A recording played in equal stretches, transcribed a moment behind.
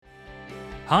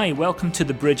Hi, welcome to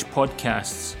the Bridge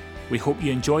Podcasts. We hope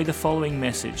you enjoy the following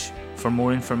message. For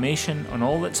more information on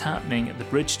all that's happening at the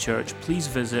Bridge Church, please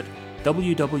visit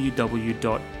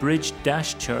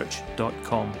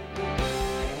www.bridge-church.com.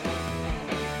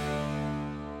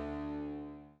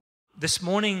 This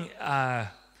morning, I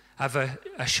have a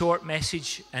short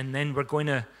message, and then we're going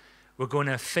to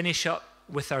finish up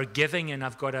with our giving, and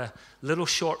I've got a little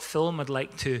short film I'd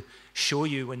like to show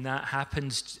you when that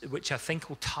happens, which I think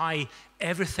will tie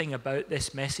everything about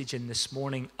this message and this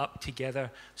morning up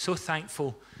together. So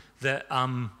thankful that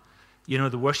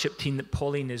the worship team, that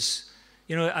Pauline is,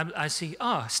 I see,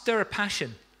 Stir a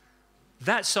Passion.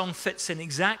 That song fits in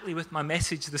exactly with my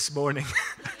message this morning.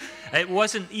 It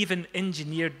wasn't even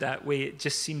engineered that way, it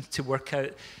just seemed to work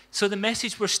out. So the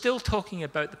message, we're still talking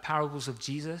about the parables of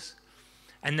Jesus.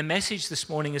 And the message this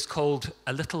morning is called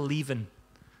A Little Leaven,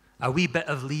 a wee bit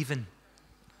of leaven.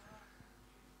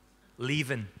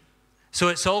 Leaven. So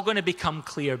it's all going to become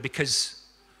clear, because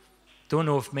I don't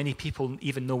know if many people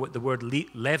even know what the word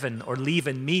leaven or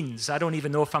leaven means. I don't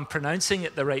even know if I'm pronouncing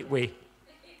it the right way.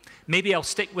 Maybe I'll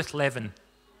stick with leaven.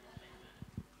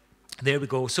 There we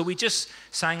go. So we just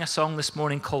sang a song this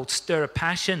morning called Stir a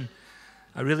Passion.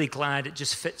 I'm really glad it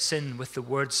just fits in with the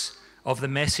words of the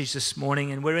message this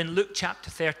morning. And we're in Luke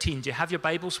chapter 13. Do you have your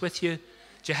Bibles with you?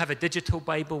 Do you have a digital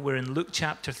Bible? We're in Luke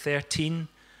chapter 13.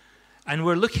 And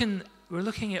we're looking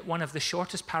at one of the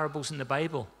shortest parables in the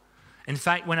Bible. In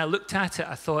fact, when I looked at it,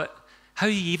 I thought, how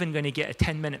are you even going to get a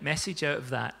 10-minute message out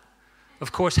of that?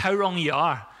 Of course, how wrong you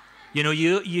are.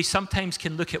 You sometimes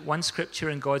can look at one scripture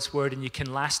in God's word and you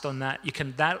can last on that.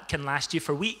 That can last you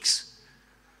for weeks.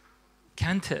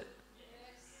 Can't it?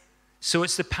 So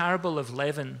it's the parable of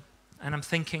leaven. And I'm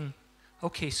thinking,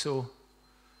 okay, so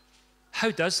how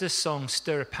does this song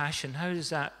stir a passion? How does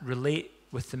that relate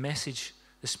with the message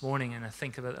this morning? And I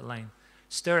think about the line,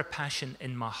 stir a passion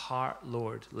in my heart,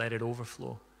 Lord, let it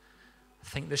overflow. I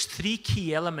think there's three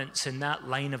key elements in that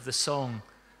line of the song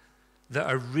that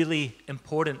are really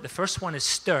important. The first one is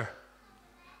stir,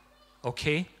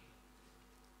 okay?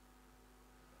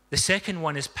 The second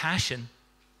one is passion.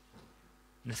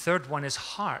 And the third one is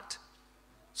heart.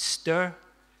 Stir,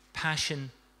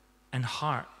 passion, and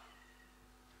heart.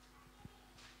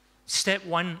 Step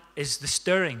one is the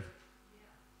stirring.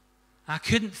 I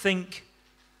couldn't think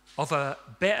of a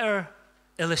better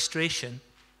illustration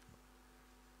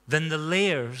than the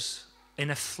layers in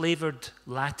a flavored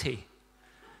latte.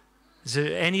 Is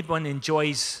there anyone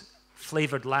enjoys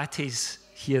flavored lattes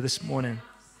here this morning?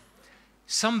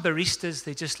 Some baristas,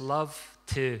 they just love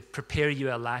to prepare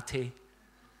you a latte,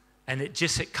 and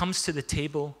it comes to the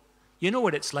table. You know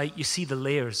what it's like. You see the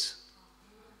layers,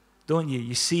 don't you?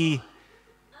 You see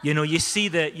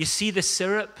the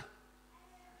syrup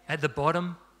at the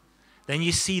bottom. Then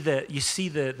you see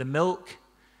the milk,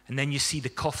 and then you see the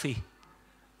coffee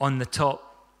on the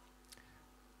top,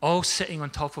 all sitting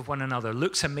on top of one another.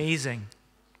 Looks amazing.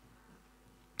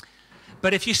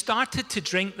 But if you started to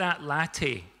drink that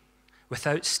latte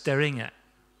without stirring it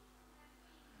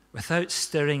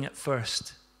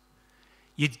first,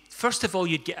 first of all,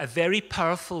 you'd get a very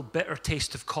powerful, bitter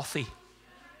taste of coffee.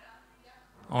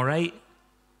 All right?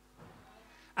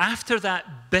 After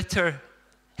that bitter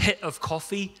hit of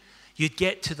coffee, you'd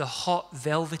get to the hot,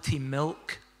 velvety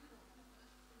milk.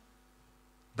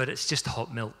 But it's just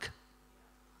hot milk.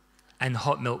 And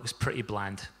hot milk is pretty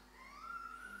bland.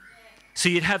 So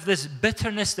you'd have this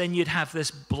bitterness, then you'd have this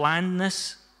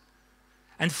blandness.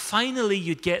 And finally,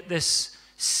 you'd get this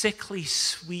sickly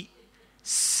sweet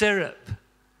syrup.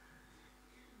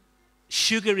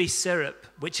 Sugary syrup,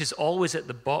 which is always at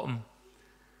the bottom.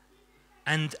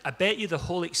 And I bet you the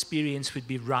whole experience would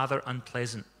be rather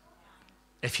unpleasant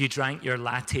if you drank your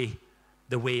latte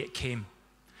the way it came.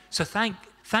 So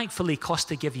thankfully,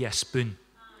 Costa give you a spoon.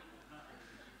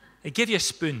 They give you a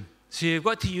spoon. So you've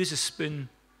got to use a spoon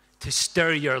to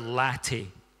stir your latte.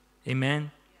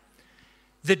 Amen?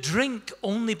 The drink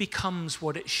only becomes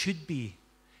what it should be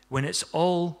when it's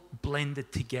all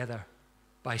blended together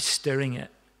by stirring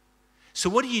it. So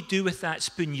what do you do with that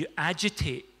spoon? You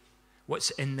agitate what's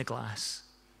in the glass.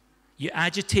 You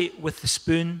agitate with the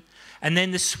spoon, and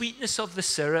then the sweetness of the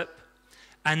syrup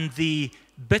and the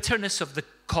bitterness of the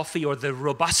coffee, or the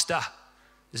robusta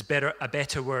is a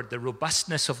better word, the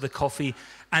robustness of the coffee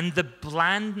and the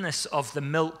blandness of the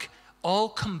milk all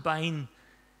combine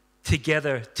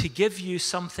together to give you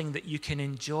something that you can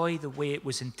enjoy the way it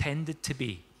was intended to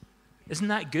be. Isn't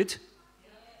that good?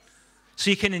 So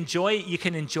you can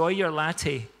enjoy your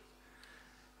latte.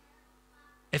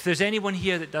 If there's anyone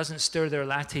here that doesn't stir their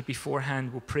latte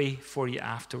beforehand, we'll pray for you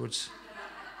afterwards.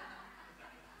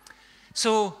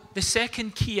 So the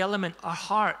second key element, our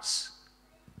hearts.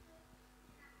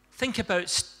 Think about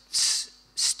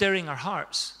stirring our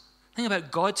hearts. Think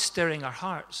about God stirring our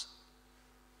hearts.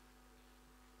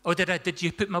 Oh, did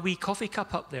you put my wee coffee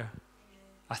cup up there?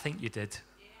 I think you did.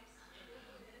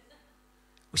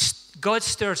 God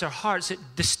stirs our hearts. It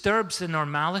disturbs the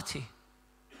normality.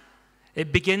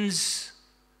 It begins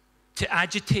to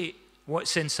agitate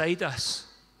what's inside us.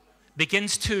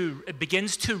 It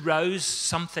begins to rouse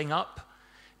something up.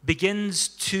 Begins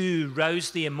to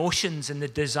rouse the emotions and the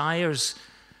desires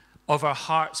of our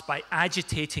hearts by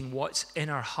agitating what's in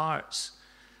our hearts.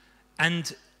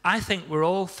 And I think we're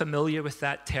all familiar with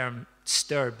that term,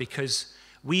 stir, because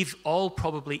we've all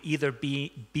probably either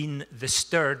been the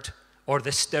stirred or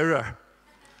the stirrer.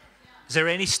 Is there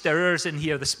any stirrers in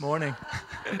here this morning?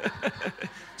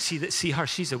 See her,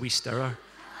 she's a wee stirrer.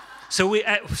 So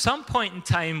at some point in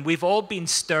time, we've all been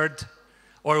stirred,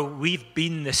 or we've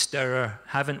been the stirrer,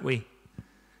 haven't we?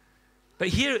 But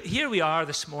here we are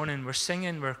this morning. We're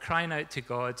singing, we're crying out to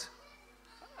God,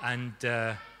 and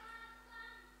we're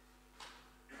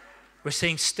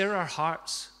saying, stir our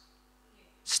hearts.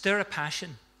 Stir a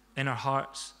passion in our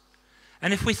hearts.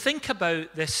 And if we think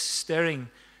about this stirring,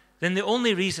 then the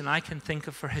only reason I can think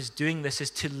of for his doing this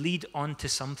is to lead on to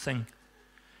something.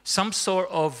 Some sort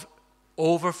of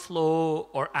overflow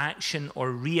or action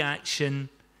or reaction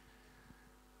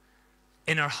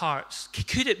in our hearts.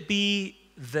 Could it be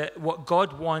that what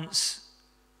God wants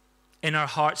in our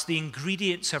hearts, the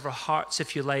ingredients of our hearts,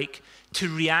 if you like,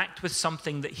 to react with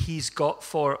something that he's got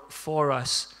for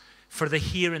us, for the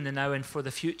here and the now and for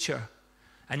the future?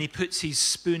 And he puts his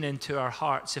spoon into our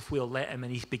hearts if we'll let him,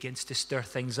 and he begins to stir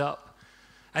things up.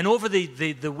 And over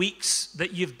the weeks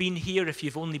that you've been here, if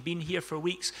you've only been here for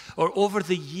weeks, or over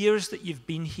the years that you've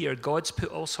been here, God's put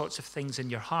all sorts of things in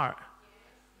your heart.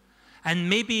 And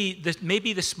maybe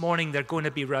this morning they're going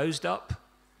to be roused up.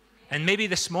 And maybe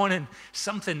this morning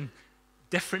something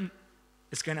different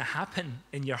is going to happen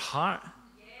in your heart.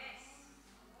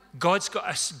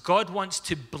 God wants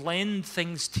to blend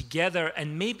things together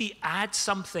and maybe add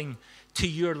something to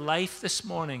your life this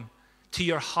morning, to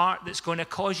your heart, that's going to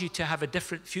cause you to have a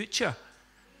different future.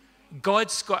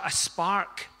 God's got a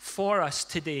spark for us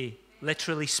today,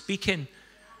 literally speaking.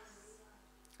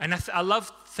 And I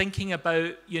love thinking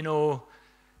about,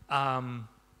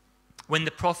 when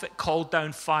the prophet called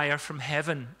down fire from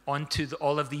heaven onto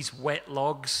all of these wet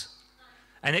logs,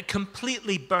 and it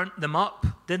completely burnt them up,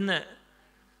 didn't it?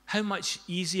 How much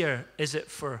easier is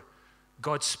it for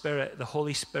God's Spirit, the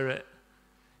Holy Spirit,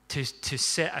 to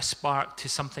set a spark to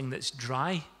something that's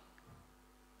dry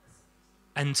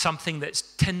and something that's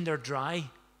tinder dry?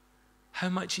 How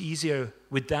much easier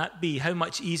would that be? How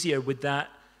much easier would that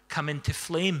come into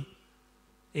flame?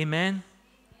 Amen?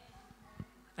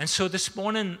 And so this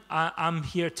morning, I'm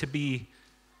here to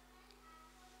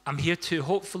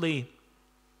hopefully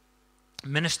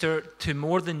minister to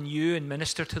more than you and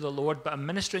minister to the Lord, but I'm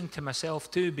ministering to myself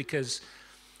too, because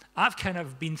I've kind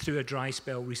of been through a dry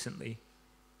spell recently.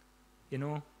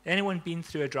 Anyone been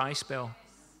through a dry spell?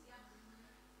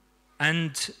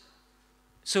 And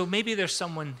so maybe there's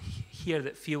someone here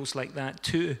that feels like that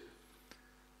too.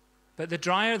 But the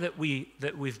drier that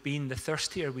we've been, the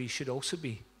thirstier we should also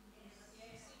be.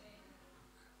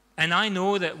 And I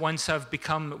know that once I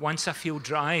feel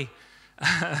dry,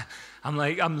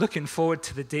 I'm looking forward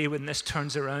to the day when this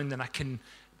turns around and I can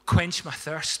quench my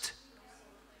thirst.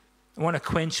 I want to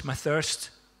quench my thirst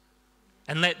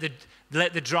and let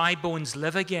the dry bones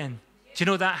live again. Do you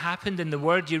know that happened in the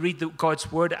Word? You read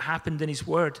God's Word, it happened in His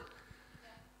Word.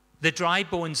 The dry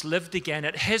bones lived again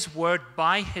at His Word,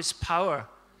 by His power,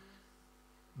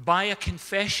 by a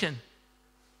confession.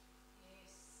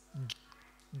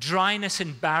 Dryness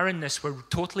and barrenness were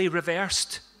totally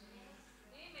reversed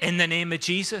in the name of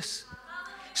Jesus.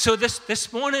 So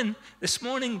this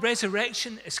morning,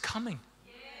 resurrection is coming.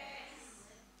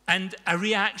 And a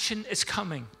reaction is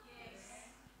coming.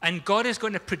 And God is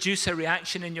going to produce a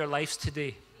reaction in your lives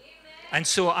today. And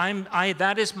so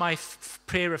that is my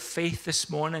prayer of faith this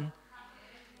morning.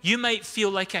 You might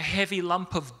feel like a heavy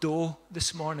lump of dough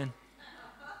this morning.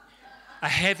 A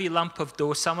heavy lump of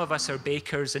dough. Some of us are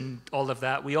bakers and all of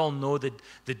that. We all know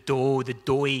the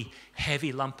doughy,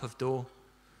 heavy lump of dough.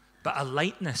 But a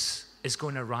lightness is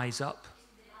going to rise up.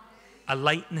 A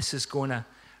lightness is going to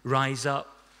rise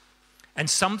up. And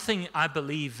something, I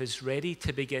believe, is ready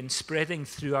to begin spreading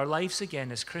through our lives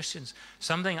again as Christians.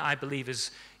 Something, I believe, is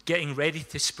getting ready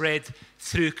to spread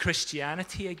through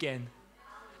Christianity again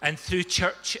and through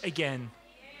church again.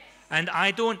 And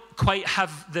I don't quite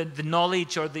have the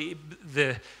knowledge or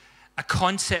the a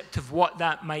concept of what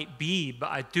that might be, but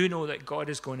I do know that God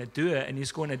is going to do it, and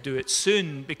he's going to do it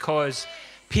soon, because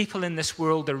people in this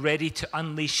world are ready to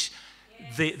unleash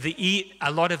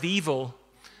a lot of evil.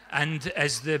 And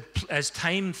as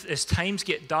times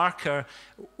get darker,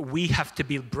 we have to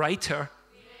be brighter.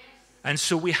 And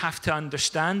so we have to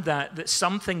understand that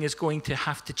something is going to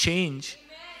have to change.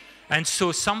 And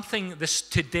so something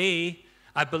today,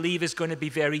 I believe, is going to be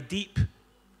very deep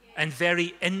and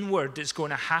very inward. Is going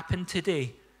to happen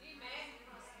today.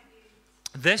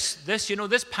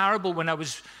 This parable, when I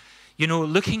was,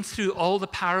 looking through all the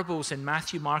parables in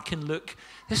Matthew, Mark, and Luke,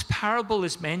 this parable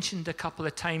is mentioned a couple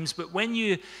of times. But when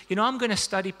I'm going to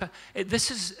study,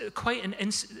 this is quite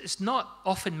it's not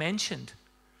often mentioned.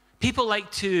 People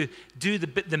like to do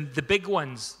the big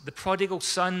ones, the prodigal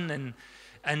son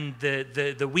and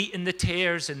the wheat and the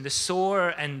tares and the sower.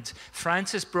 And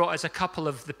Francis brought us a couple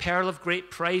of the pearl of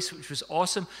great price, which was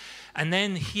awesome. And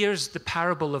then here's the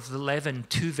parable of the leaven,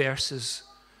 2 verses,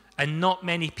 and not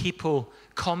many people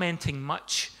commenting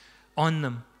much on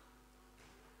them.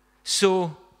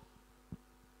 So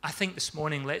I think this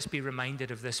morning, let's be reminded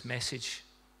of this message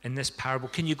in this parable.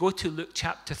 Can you go to Luke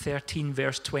chapter 13,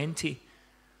 verse 20?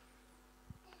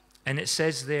 And it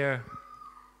says there,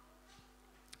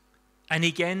 and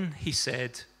again he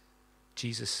said,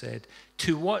 Jesus said,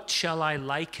 "To what shall I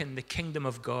liken the kingdom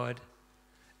of God?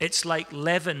 It's like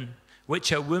leaven,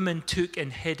 which a woman took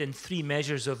and hid in 3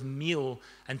 measures of meal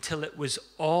until it was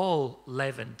all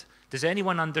leavened." Does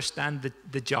anyone understand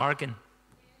the jargon?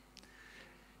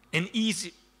 In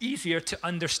easier to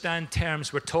understand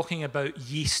terms, we're talking about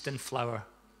yeast and flour.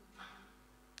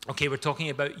 Okay, we're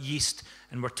talking about yeast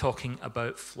and we're talking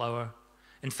about flour.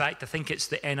 In fact, I think it's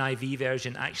the NIV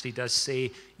version actually does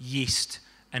say yeast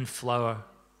and flour.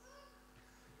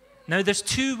 Now, there's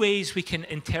 2 ways we can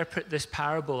interpret this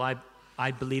parable,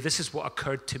 I believe. This is what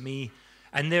occurred to me.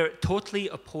 And they're totally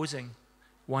opposing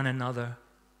one another.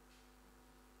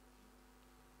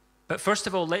 But first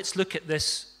of all, let's look at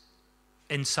this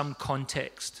in some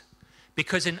context.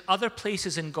 Because in other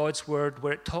places in God's word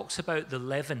where it talks about the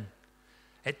leaven,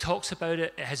 it talks about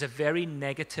it has a very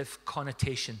negative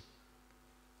connotation.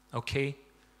 Okay?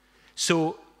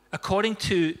 So, according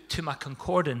to my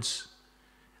concordance,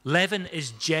 leaven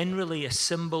is generally a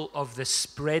symbol of the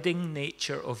spreading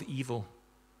nature of evil.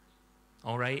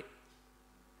 All right?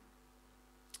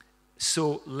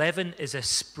 So, leaven is a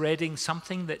spreading,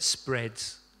 something that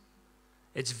spreads.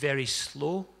 It's very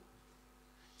slow.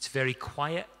 It's very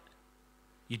quiet.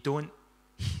 You don't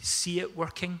see it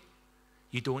working.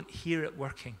 You don't hear it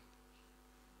working.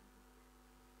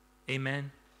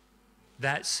 Amen?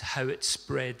 That's how it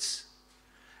spreads.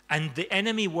 And the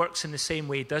enemy works in the same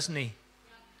way, doesn't he?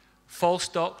 False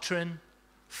doctrine,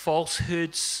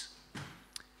 falsehoods,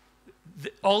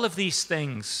 all of these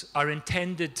things are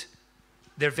intended,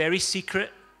 they're very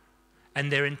secret,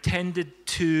 and they're intended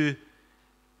to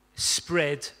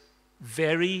spread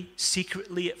very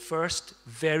secretly at first,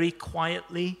 very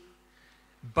quietly,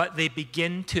 but they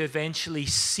begin to eventually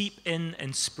seep in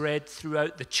and spread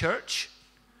throughout the church.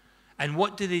 And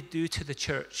what do they do to the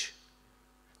church?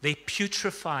 They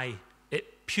putrefy.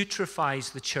 It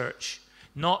putrefies the church,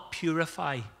 not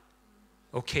purify.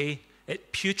 Okay?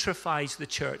 It putrefies the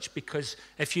church, because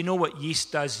if you know what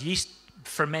yeast does, yeast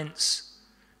ferments,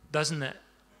 doesn't it?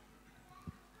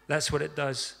 That's what it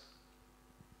does.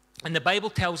 And the Bible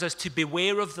tells us to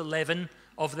beware of the leaven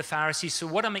of the Pharisees. So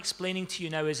what I'm explaining to you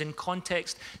now is, in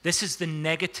context, this is the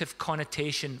negative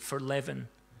connotation for leaven.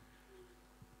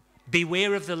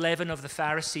 Beware of the leaven of the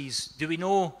Pharisees. Do we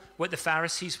know what the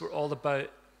Pharisees were all about?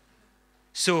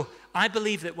 So I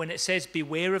believe that when it says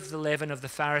beware of the leaven of the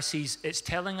Pharisees, it's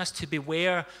telling us to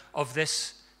beware of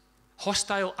this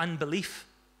hostile unbelief.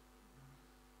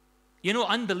 You know,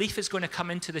 unbelief is going to come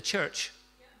into the church.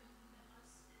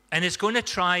 And it's going to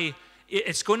try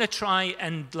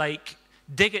and like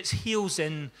dig its heels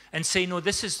in and say, no,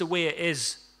 this is the way it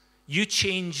is. You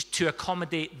change to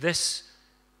accommodate this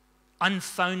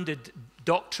unfounded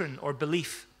doctrine or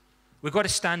belief. We've got to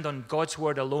stand on God's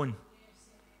word alone.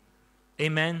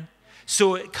 Amen.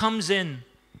 So it comes in,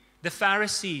 the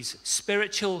Pharisees,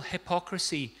 spiritual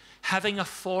hypocrisy, having a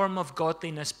form of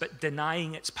godliness but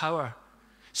denying its power.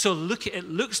 So look, it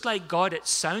looks like God, it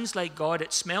sounds like God,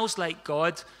 it smells like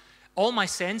God. All my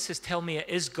senses tell me it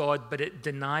is God, but it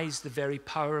denies the very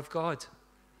power of God.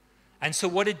 And so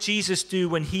what did Jesus do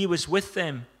when he was with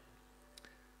them?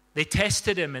 They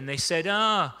tested him and they said,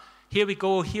 here we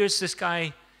go, here's this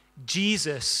guy,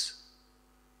 Jesus.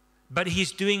 But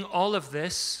he's doing all of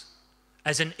this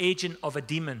as an agent of a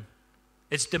demon.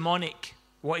 It's demonic,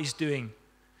 what he's doing.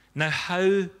 Now,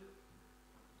 how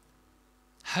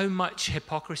how much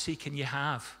hypocrisy can you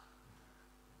have?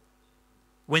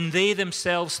 When they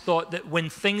themselves thought that when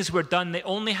things were done, they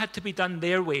only had to be done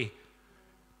their way.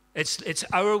 It's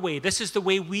our way. This is the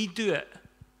way we do it.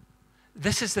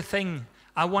 This is the thing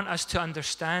I want us to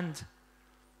understand.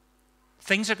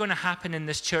 Things are going to happen in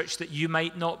this church that you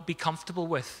might not be comfortable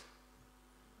with.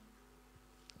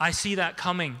 I see that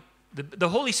coming. The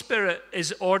Holy Spirit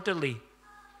is orderly.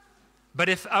 But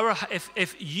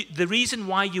the reason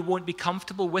why you won't be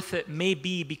comfortable with it may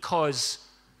be because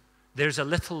there's a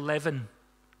little leaven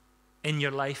in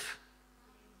your life,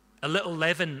 a little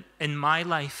leaven in my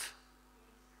life.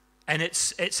 And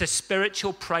it's a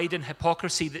spiritual pride and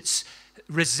hypocrisy that's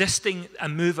resisting a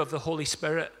move of the Holy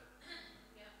Spirit.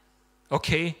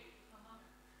 Okay?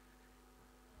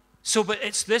 So, but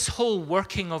it's this whole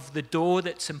working of the dough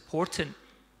that's important.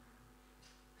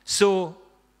 So,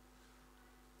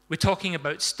 we're talking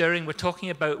about stirring, we're talking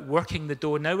about working the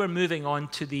dough. Now we're moving on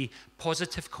to the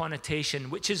positive connotation,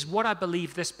 which is what I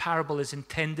believe this parable is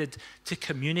intended to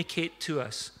communicate to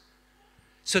us.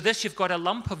 So this, you've got a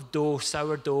lump of dough,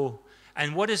 sourdough,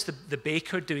 and what does the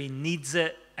baker do? He kneads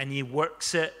it and he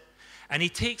works it, and he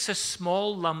takes a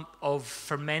small lump of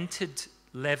fermented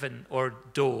leaven or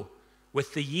dough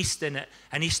with the yeast in it,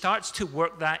 and he starts to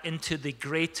work that into the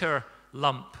greater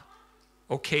lump,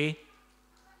 okay?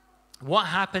 What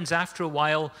happens after a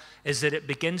while is that it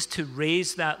begins to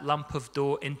raise that lump of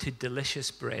dough into delicious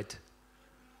bread.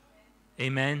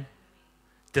 Amen?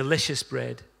 Delicious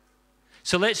bread.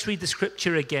 So let's read the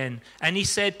scripture again. And he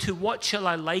said, "To what shall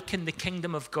I liken the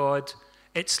kingdom of God?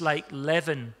 It's like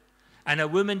leaven. And a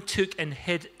woman took and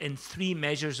hid in 3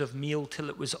 measures of meal till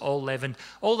it was all leavened."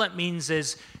 All that means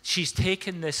is she's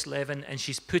taken this leaven and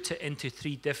she's put it into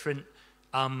 3 different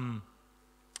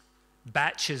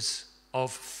batches of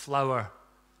flour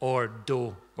or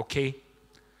dough, okay?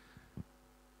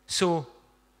 So,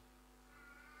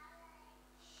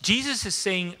 Jesus is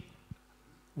saying,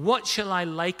 what shall I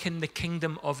liken the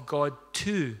kingdom of God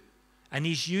to? And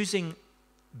he's using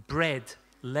bread,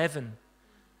 leaven.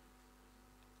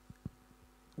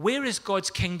 Where is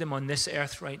God's kingdom on this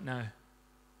earth right now?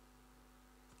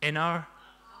 In our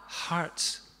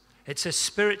hearts. It's a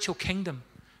spiritual kingdom.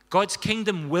 God's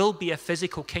kingdom will be a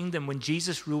physical kingdom when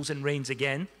Jesus rules and reigns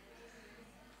again.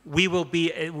 It will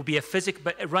be a physical,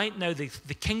 but right now the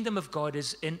kingdom of God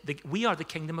is we are the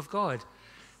kingdom of God.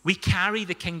 We carry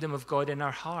the kingdom of God in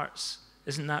our hearts.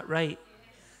 Isn't that right?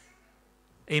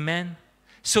 Amen.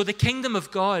 So the kingdom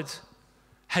of God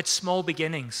had small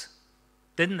beginnings,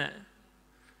 didn't it?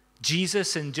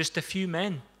 Jesus and just a few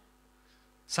men.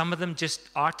 Some of them just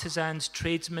artisans,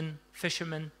 tradesmen,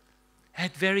 fishermen,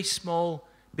 had very small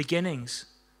beginnings.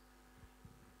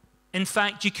 In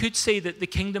fact, you could say that the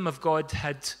kingdom of God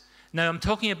had, now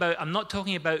I'm not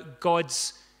talking about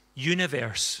God's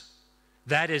universe.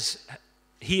 That is,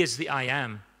 he is the I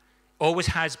am. Always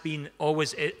has been,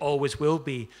 it always will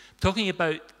be. I'm talking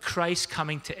about Christ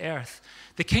coming to earth.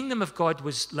 The kingdom of God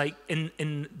was like,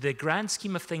 in the grand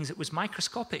scheme of things, it was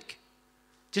microscopic.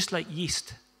 Just like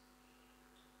yeast.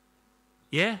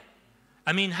 Yeah?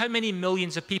 I mean, how many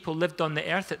millions of people lived on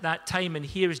the earth at that time, and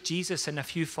here's Jesus and a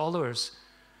few followers.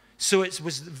 So it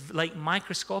was like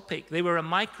microscopic. They were a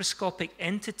microscopic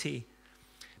entity.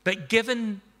 But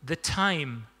given the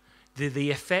time,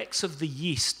 the effects of the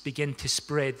yeast begin to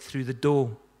spread through the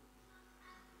dough.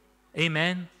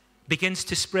 Amen? Begins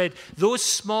to spread. Those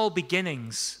small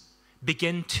beginnings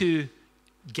begin to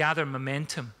gather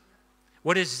momentum.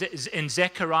 What is in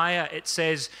Zechariah? It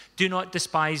says, "Do not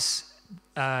despise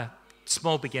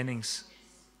small beginnings.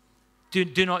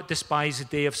 Do not despise the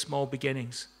day of small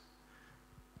beginnings."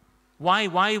 Why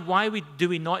do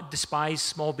we not despise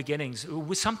small beginnings?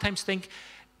 We sometimes think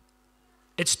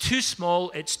it's too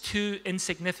small, it's too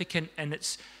insignificant, and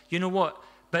it's, you know what?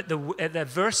 But the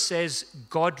verse says,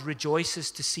 God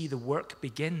rejoices to see the work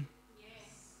begin. Yes.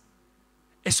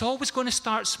 It's always going to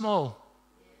start small.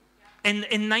 In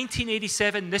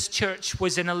 1987, this church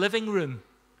was in a living room.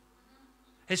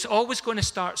 It's always going to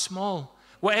start small.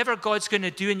 Whatever God's going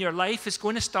to do in your life is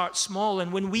going to start small.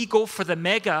 And when we go for the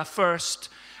mega first,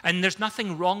 and there's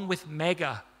nothing wrong with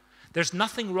mega, there's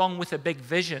nothing wrong with a big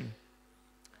vision,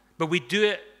 but we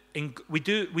do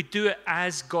it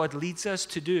as God leads us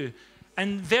to do.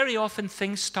 And very often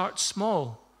things start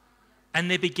small,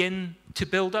 and they begin to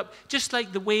build up, just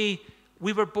like the way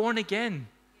we were born again.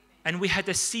 And we had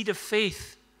a seed of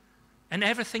faith, and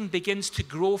everything begins to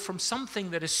grow from something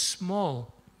that is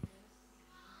small.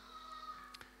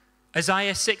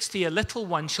 Isaiah 60, "A little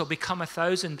one shall become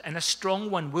 1,000, and a strong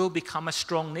one will become a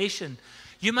strong nation."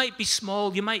 You might be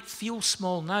small, you might feel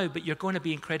small now, but you're going to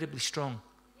be incredibly strong.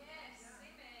 Yes.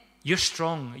 You're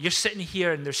strong. You're sitting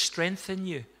here and there's strength in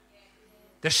you.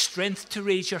 There's strength to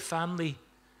raise your family.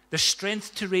 There's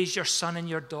strength to raise your son and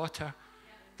your daughter.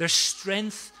 There's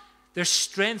strength. There's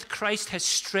strength. Christ has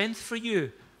strength for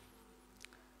you.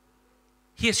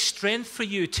 He has strength for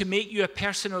you to make you a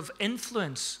person of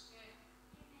influence.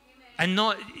 And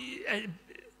not,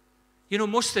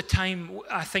 most of the time,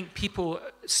 I think people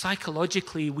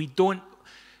psychologically,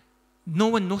 no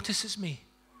one notices me.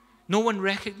 No one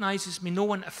recognizes me. No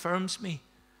one affirms me.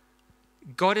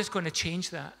 God is going to change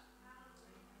that.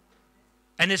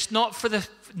 And it's not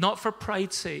for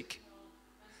pride's sake,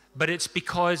 but it's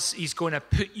because he's going to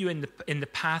put you in the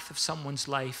path of someone's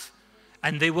life,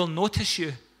 and they will notice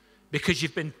you because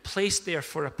you've been placed there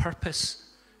for a purpose.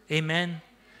 Amen.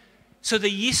 So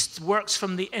the yeast works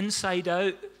from the inside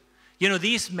out.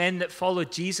 These men that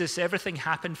followed Jesus, everything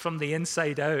happened from the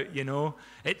inside out,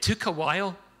 It took a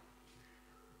while.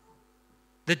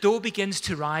 The dough begins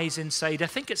to rise inside. I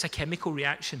think it's a chemical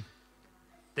reaction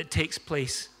that takes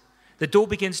place. The dough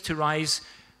begins to rise.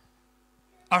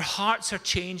 Our hearts are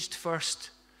changed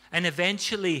first, and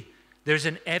eventually there's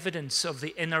an evidence of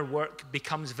the inner work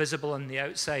becomes visible on the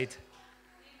outside.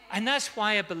 And that's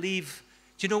why I believe,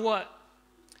 do you know what?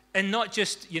 And not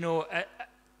just,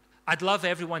 I'd love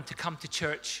everyone to come to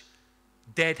church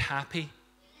dead happy.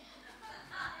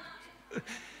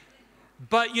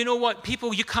 But you know what?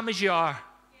 People, you come as you are.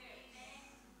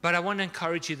 But I want to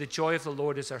encourage you, the joy of the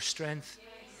Lord is our strength.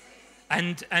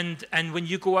 And when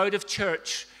you go out of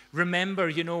church, remember,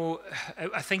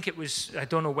 I think it was, I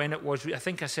don't know when it was, I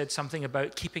think I said something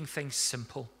about keeping things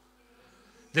simple.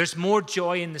 There's more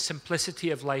joy in the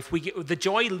simplicity of life.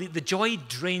 The joy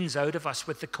drains out of us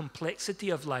with the complexity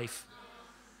of life.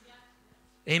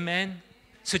 Amen.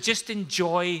 So just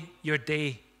enjoy your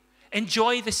day.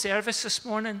 Enjoy the service this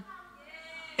morning.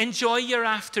 Enjoy your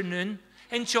afternoon.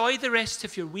 Enjoy the rest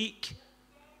of your week.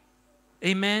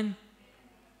 Amen.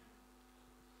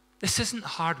 This isn't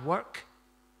hard work.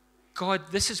 God,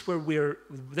 this is where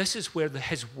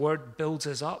his word builds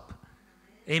us up.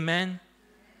 Amen.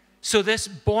 So this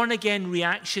born-again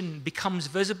reaction becomes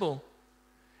visible.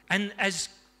 And as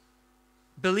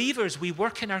believers, we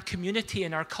work in our community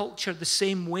and our culture the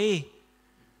same way.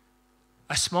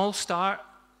 A small start,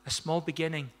 a small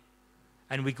beginning.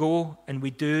 And we go and we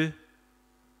do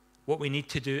what we need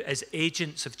to do as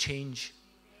agents of change.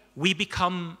 We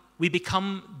become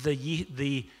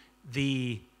the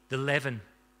leaven,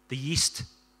 the yeast.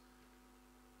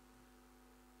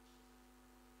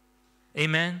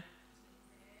 Amen.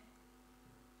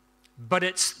 But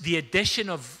it's the addition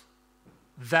of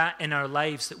that in our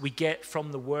lives that we get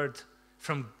from the word,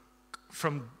 from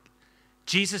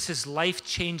Jesus'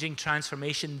 life-changing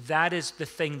transformation. That is the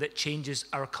thing that changes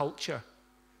our culture.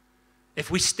 If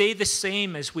we stay the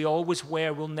same as we always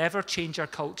were, we'll never change our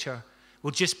culture.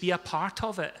 We'll just be a part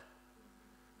of it.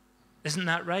 Isn't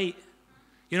that right?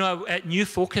 At New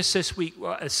Focus this week,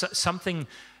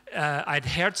 I'd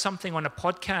heard something on a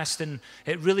podcast, and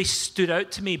it really stood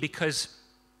out to me because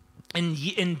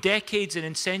in decades and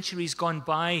in centuries gone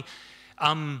by,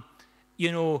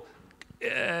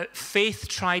 faith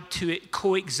tried to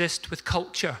coexist with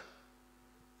culture.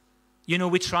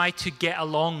 We tried to get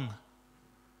along.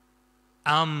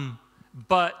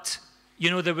 But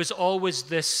there was always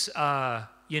this, kind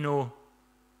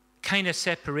of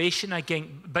separation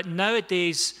again. But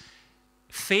nowadays,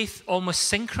 faith almost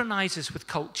synchronizes with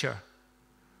culture.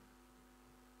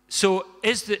 So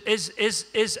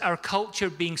is our culture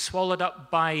being swallowed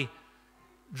up by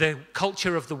the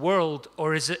culture of the world,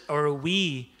 or are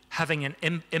we having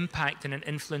an impact and an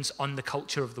influence on the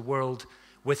culture of the world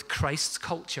with Christ's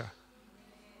culture?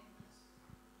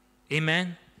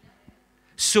 Amen.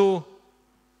 So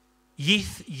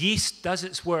yeast does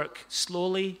its work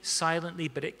slowly, silently,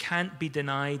 but it can't be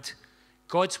denied.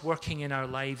 God's working in our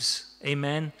lives.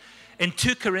 Amen. In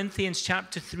 2 Corinthians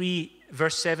chapter 3,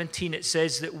 verse 17, it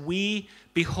says that we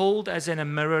behold as in a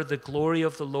mirror the glory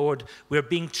of the Lord. We're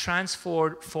being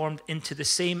transformed into the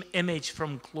same image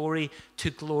from glory to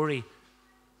glory,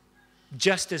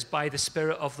 just as by the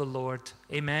Spirit of the Lord.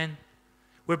 Amen.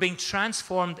 We're being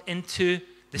transformed into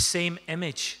the same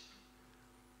image.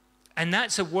 And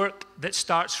that's a work that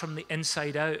starts from the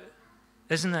inside out,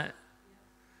 isn't it?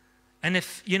 And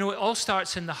if, it all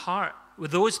starts in the heart.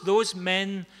 With those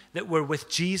men that were with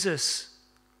Jesus,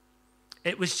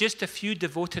 it was just a few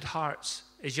devoted hearts.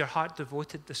 Is your heart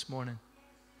devoted this morning?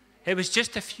 It was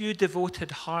just a few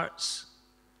devoted hearts.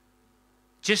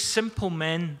 Just simple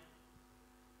men.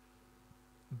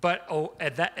 But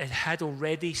it had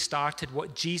already started.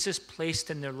 What Jesus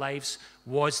placed in their lives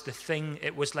was the thing.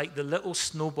 It was like the little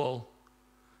snowball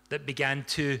that began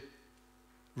to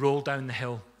roll down the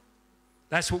hill.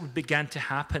 That's what began to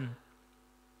happen.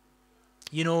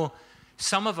 You know,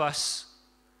 some of us,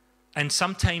 and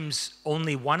sometimes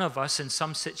only one of us in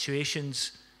some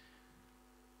situations,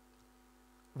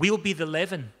 we'll be the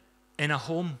leaven in a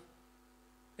home.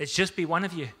 It's just be one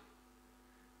of you.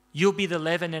 You'll be the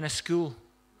leaven in a school.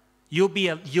 You'll be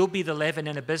the leaven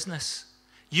in a business.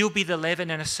 You'll be the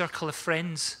leaven in a circle of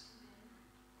friends.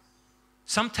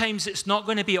 Sometimes it's not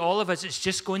going to be all of us. It's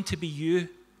just going to be you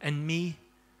and me.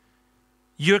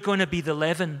 You're going to be the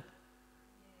leaven.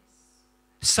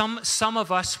 Some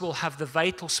of us will have the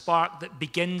vital spark that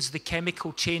begins the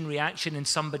chemical chain reaction in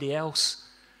somebody else.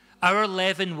 Our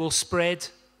leaven will spread.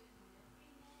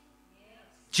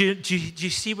 Do you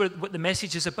see what the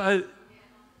message is about?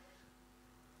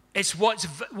 It's what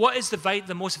is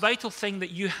the most vital thing that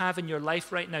you have in your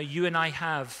life right now, you and I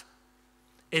have,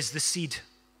 is the seed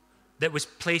that was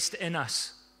placed in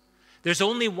us. There's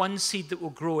only one seed that will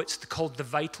grow. It's called the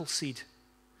vital seed.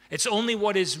 It's only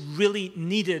what is really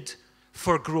needed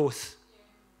for growth.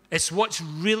 It's what's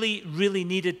really, really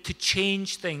needed to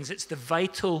change things. It's the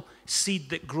vital seed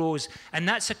that grows. And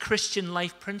that's a Christian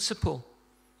life principle.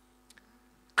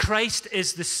 Christ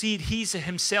is the seed. He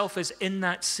himself is in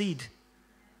that seed.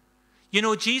 You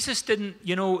know, Jesus didn't,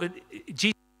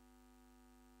 Jesus.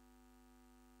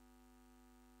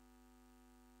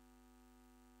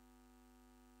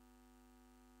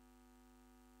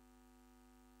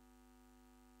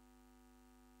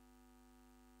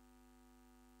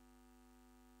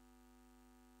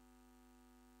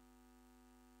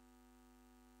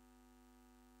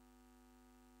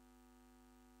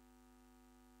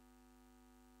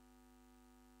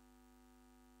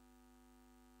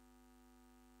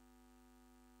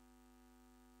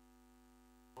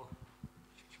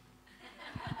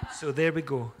 So there we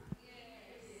go.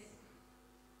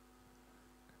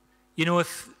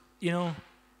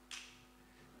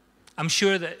 I'm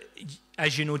sure that,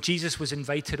 as you know, Jesus was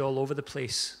invited all over the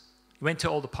place. He went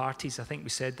to all the parties. I think we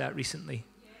said that recently.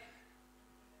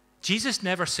 Jesus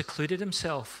never secluded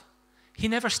himself. He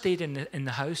never stayed in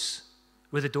the house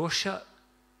with the door shut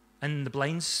and the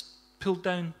blinds pulled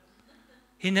down.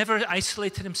 He never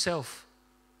isolated himself.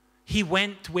 He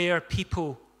went where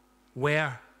people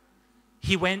were.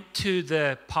 He went to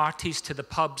the parties, to the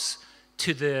pubs,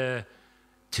 to the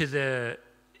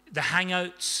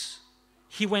hangouts.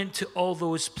 He went to all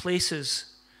those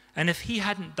places. And if he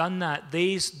hadn't done that,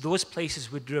 those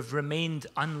places would have remained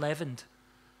unleavened.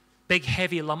 Big,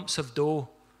 heavy lumps of dough,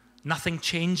 nothing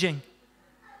changing.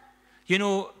 You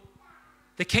know,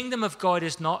 the kingdom of God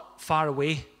is not far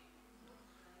away.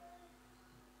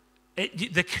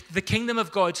 The kingdom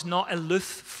of God's not aloof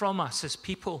from us as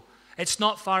people. It's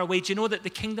not far away. Do you know that the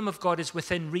kingdom of God is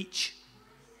within reach?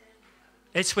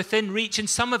 It's within reach, and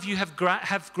some of you have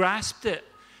grasped it.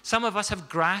 Some of us have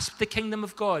grasped the kingdom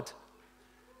of God.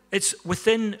 It's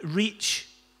within reach.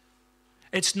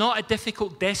 It's not a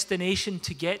difficult destination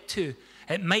to get to.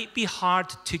 It might be hard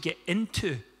to get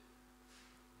into.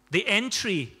 The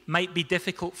entry might be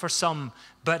difficult for some,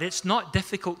 but it's not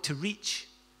difficult to reach.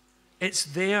 It's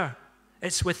there.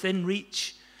 It's within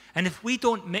reach. And if we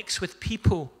don't mix with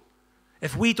people,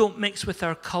 if we don't mix with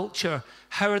our culture,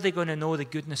 how are they going to know the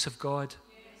goodness of God?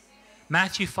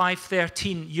 Matthew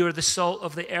 5:13, you're the salt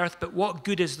of the earth, but what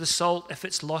good is the salt if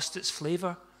it's lost its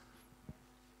flavor?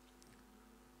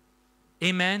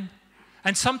 Amen?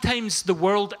 And sometimes the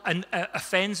world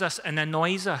offends us and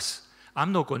annoys us.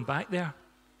 I'm not going back there.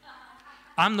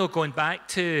 I'm not going back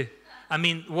to, I'm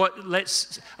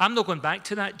not going back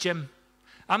to that gym.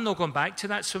 I'm not going back to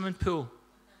that swimming pool.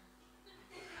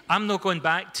 I'm not going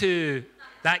back to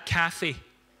that cafe.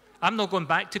 I'm not going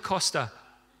back to Costa.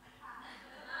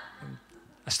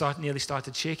 I nearly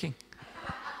started shaking.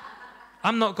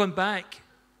 I'm not going back.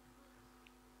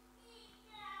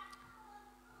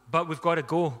 But we've got to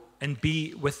go and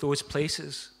be with those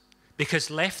places. Because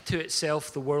left to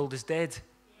itself, the world is dead.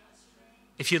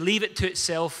 If you leave it to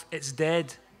itself, it's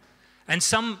dead. And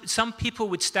some people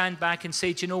would stand back and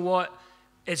say, do you know what?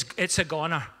 It's a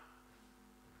goner.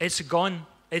 It's gone.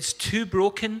 It's too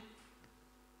broken.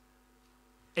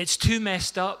 It's too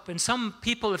messed up. And some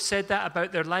people have said that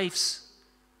about their lives.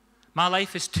 My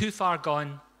life is too far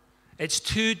gone. It's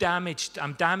too damaged.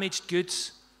 I'm damaged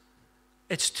goods.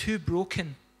 It's too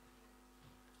broken.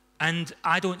 And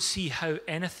I don't see how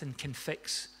anything can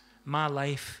fix my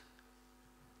life.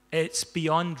 It's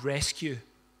beyond rescue.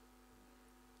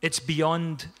 It's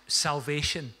beyond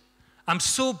salvation. I'm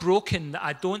so broken that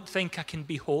I don't think I can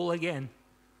be whole again.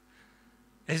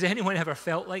 Has anyone ever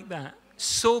felt like that?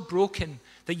 So broken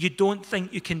that you don't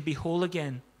think you can be whole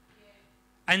again.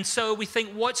 And so we think,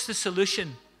 what's the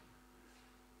solution?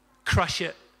 crush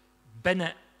it, bin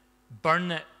it,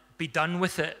 burn it, be done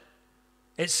with it.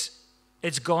 It's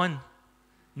gone.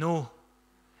 No.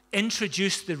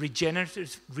 Introduce the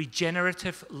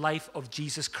regenerative life of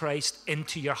Jesus Christ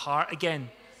into your heart again.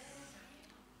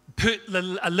 Put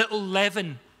a little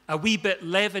leaven, a wee bit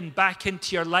leaven back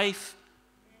into your life.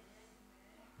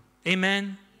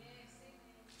 Amen.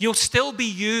 You'll still be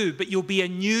you, but you'll be a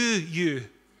new you.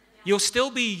 You'll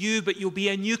still be you, but you'll be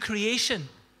a new creation.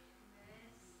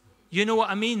 You know what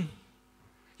I mean?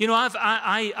 You know,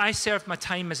 I served my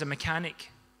time as a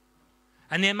mechanic.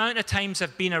 And the amount of times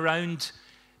I've been around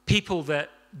people that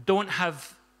don't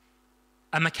have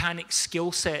a mechanic's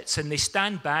skill sets, and they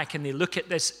stand back and they look at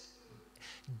this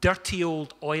dirty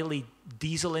old oily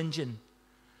diesel engine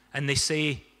and they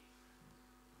say,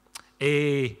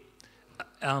 in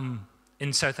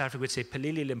South Africa we'd say,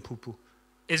 Pelele Limpopo,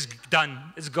 is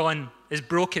done, is gone, is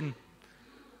broken.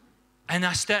 And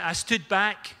I stood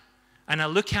back and I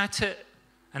look at it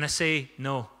and I say,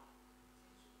 no.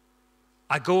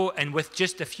 I go, and with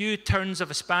just a few turns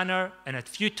of a spanner and a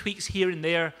few tweaks here and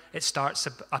there, it starts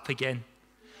up again.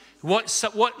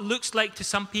 What looks like to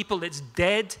some people it's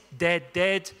dead,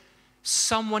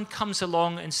 someone comes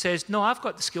along and says, no, I've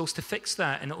got the skills to fix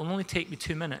that, and it will only take me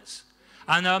 2 minutes.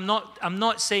 And I'm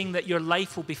not saying that your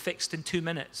life will be fixed in 2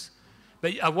 minutes,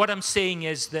 but what I'm saying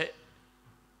is that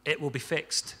it will be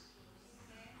fixed.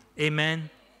 Amen.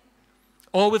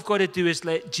 All we've got to do is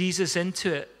let Jesus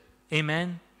into it.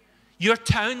 Amen. Your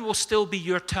town will still be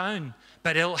your town,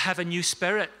 but it'll have a new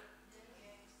spirit.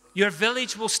 Your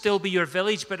village will still be your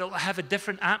village, but it'll have a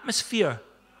different atmosphere.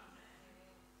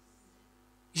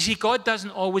 You see, God doesn't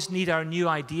always need our new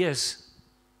ideas.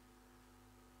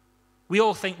 We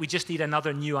all think we just need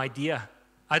another new idea.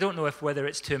 I don't know whether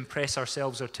it's to impress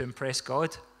ourselves or to impress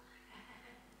God.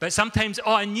 But sometimes,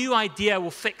 a new idea will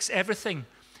fix everything.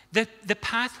 The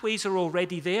pathways are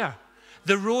already there.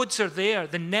 The roads are there.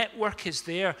 The network is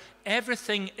there.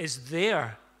 Everything is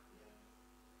there.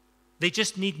 They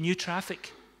just need new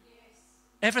traffic.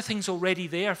 Everything's already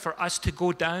there for us to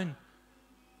go down.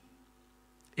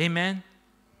 Amen.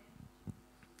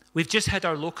 We've just had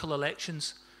our local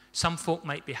elections. Some folk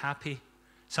might be happy.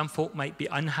 Some folk might be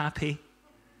unhappy.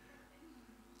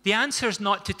 The answer is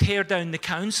not to tear down the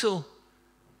council,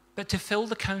 but to fill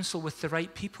the council with the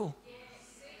right people.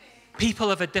 People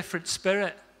of a different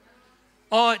spirit.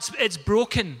 Oh, it's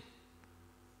broken.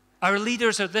 Our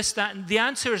leaders are this, that. And the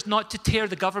answer is not to tear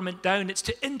the government down. It's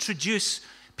to introduce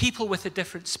people with a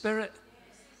different spirit.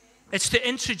 It's to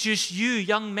introduce you,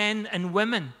 young men and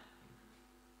women,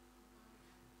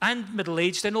 and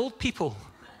middle-aged and old people.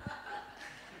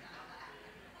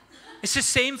 It's the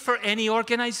same for any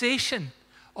organization.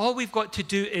 All we've got to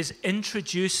do is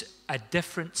introduce a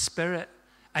different spirit,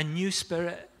 a new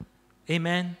spirit.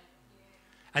 Amen.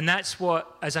 And that's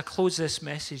what, as I close this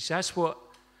message, that's what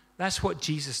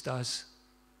Jesus does.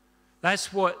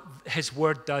 That's what his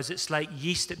word does. It's like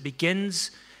yeast. It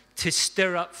begins to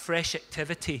stir up fresh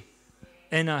activity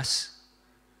in us.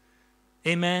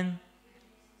 Amen.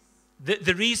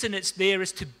 The reason it's there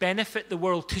is to benefit the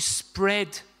world, to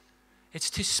spread. It's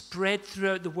to spread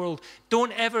throughout the world.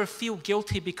 Don't ever feel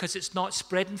guilty because it's not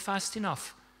spreading fast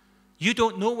enough. You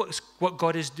don't know what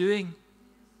God is doing.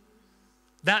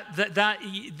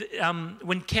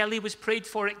 When Kelly was prayed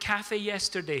for at Cafe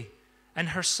yesterday, and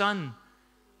her son,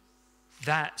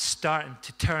 that's starting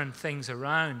to turn things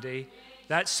around, eh?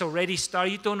 That's already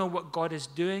started. You don't know what God is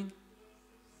doing.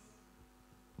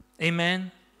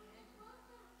 Amen.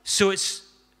 So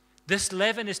this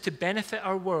leaven is to benefit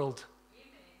our world.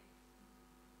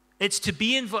 It's to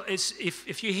be involved.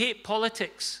 If you hate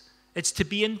politics, it's to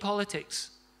be in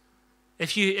politics.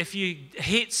 If you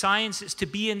hate science, it's to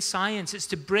be in science. It's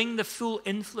to bring the full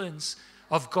influence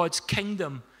of God's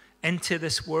kingdom into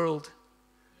this world.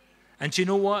 And do you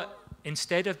know what?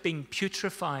 Instead of being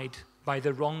putrefied by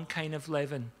the wrong kind of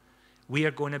leaven, we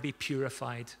are going to be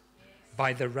purified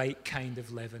by the right kind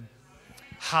of leaven.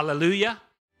 Hallelujah.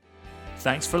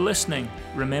 Thanks for listening.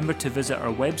 Remember to visit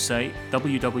our website,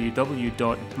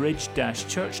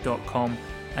 www.bridge-church.com,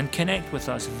 and connect with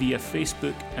us via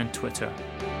Facebook and Twitter.